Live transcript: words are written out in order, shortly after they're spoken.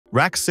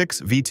Rack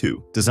 6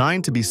 V2,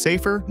 designed to be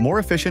safer, more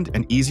efficient,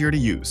 and easier to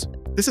use.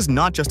 This is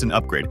not just an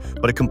upgrade,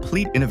 but a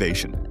complete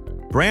innovation.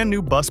 Brand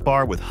new bus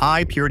bar with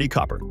high purity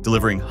copper,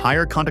 delivering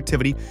higher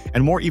conductivity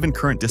and more even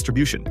current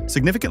distribution,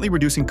 significantly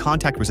reducing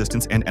contact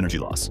resistance and energy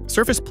loss.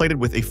 Surface plated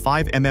with a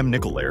 5mm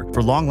nickel layer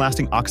for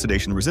long-lasting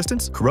oxidation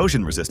resistance,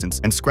 corrosion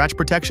resistance, and scratch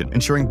protection,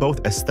 ensuring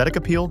both aesthetic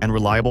appeal and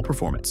reliable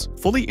performance.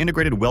 Fully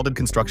integrated welded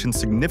construction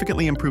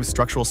significantly improves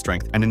structural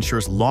strength and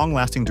ensures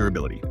long-lasting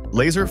durability.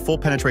 Laser full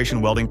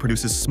penetration welding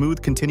produces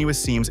smooth, continuous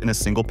seams in a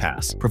single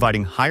pass,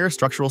 providing higher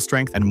structural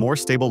strength and more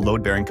stable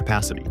load-bearing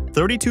capacity.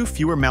 32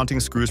 fewer mounting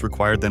screws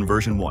required than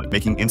version 1,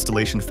 making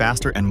installation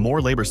faster and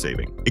more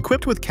labor-saving.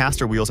 Equipped with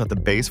caster wheels at the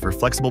base for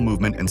flexible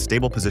movement and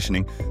stable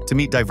positioning to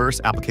meet diverse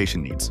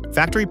application needs.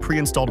 Factory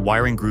pre-installed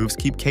wiring grooves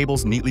keep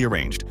cables neatly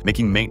arranged,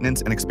 making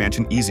maintenance and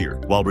expansion easier,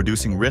 while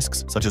reducing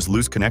risks such as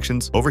loose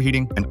connections,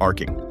 overheating, and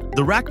arcing.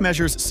 The rack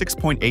measures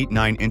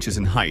 6.89 inches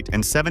in height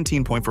and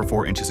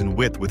 17.44 inches in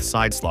width with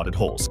side-slotted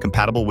holes,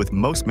 compatible with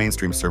most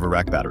mainstream server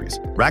rack batteries.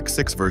 Rack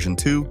 6 version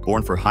 2,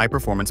 born for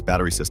high-performance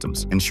battery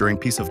systems, ensuring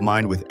peace of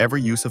mind with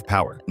every use of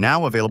power.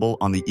 Now available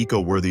on the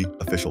EcoWorthy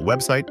official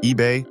website,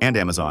 eBay, and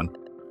Amazon.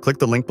 Click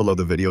the link below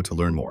the video to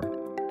learn more.